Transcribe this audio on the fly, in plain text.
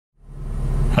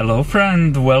Hello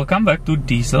friend, welcome back to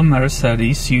Diesel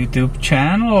Mercedes YouTube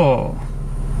channel.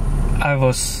 I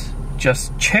was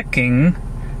just checking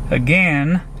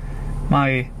again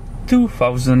my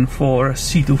 2004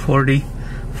 C240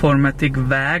 4MATIC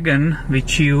Wagon,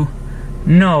 which you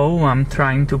know I'm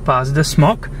trying to pass the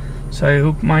smoke. So I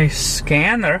hook my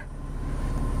scanner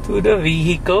to the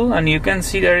vehicle and you can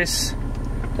see there is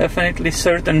definitely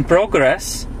certain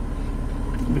progress,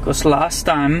 because last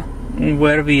time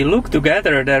where we looked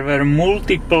together there were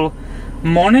multiple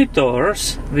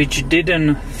monitors which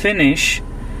didn't finish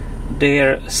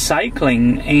their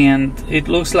cycling, and it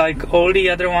looks like all the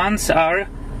other ones are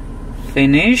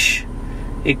finished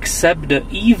except the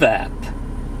evap.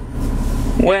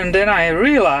 When then I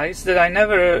realized that I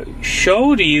never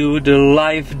showed you the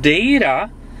live data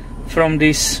from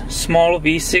this small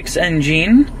V6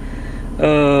 engine,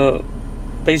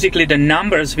 basically the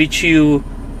numbers which you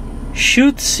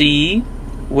should see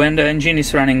when the engine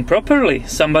is running properly.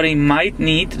 Somebody might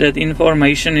need that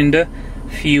information in the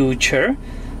future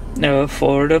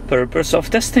for the purpose of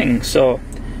testing. So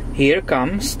here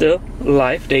comes the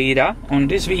live data on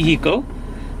this vehicle,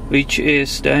 which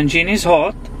is the engine is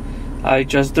hot. I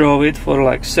just drove it for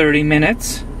like 30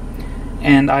 minutes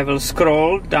and I will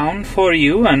scroll down for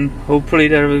you and hopefully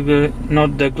there will be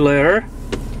not the glare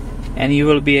and you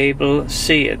will be able to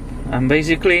see it. I'm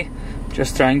basically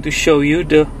just trying to show you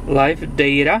the live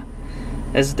data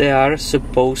as they are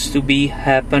supposed to be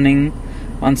happening.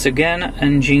 Once again,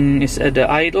 engine is at the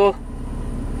idle,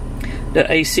 the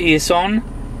AC is on,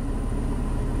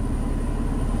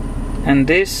 and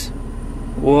this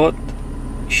what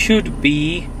should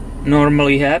be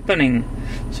normally happening.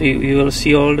 So you will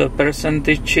see all the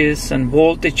percentages and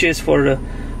voltages for the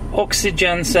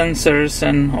oxygen sensors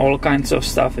and all kinds of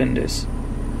stuff in this.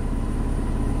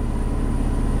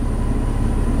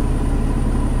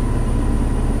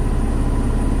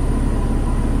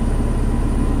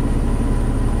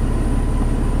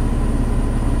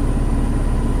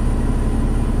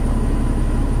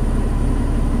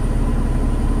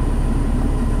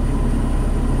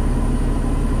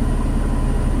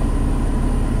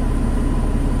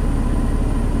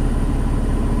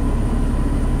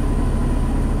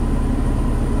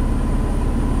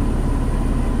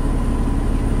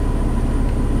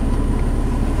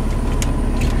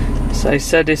 As I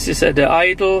said, this is at the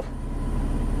idle.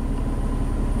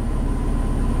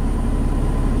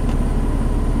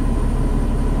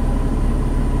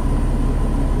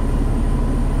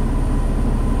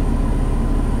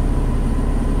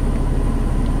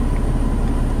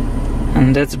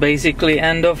 And that's basically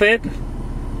end of it.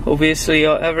 Obviously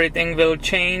everything will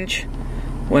change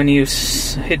when you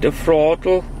hit the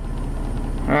throttle.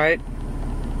 Alright,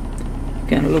 you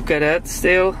can look at that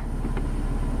still.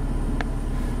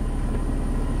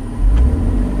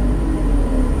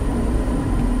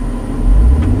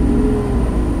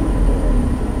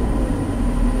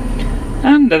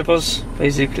 And that was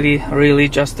basically really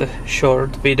just a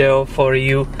short video for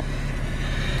you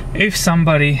if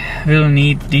somebody will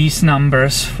need these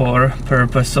numbers for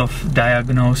purpose of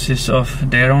diagnosis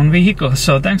of their own vehicle.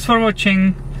 So thanks for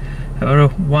watching, have a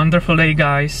wonderful day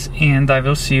guys, and I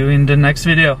will see you in the next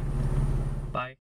video.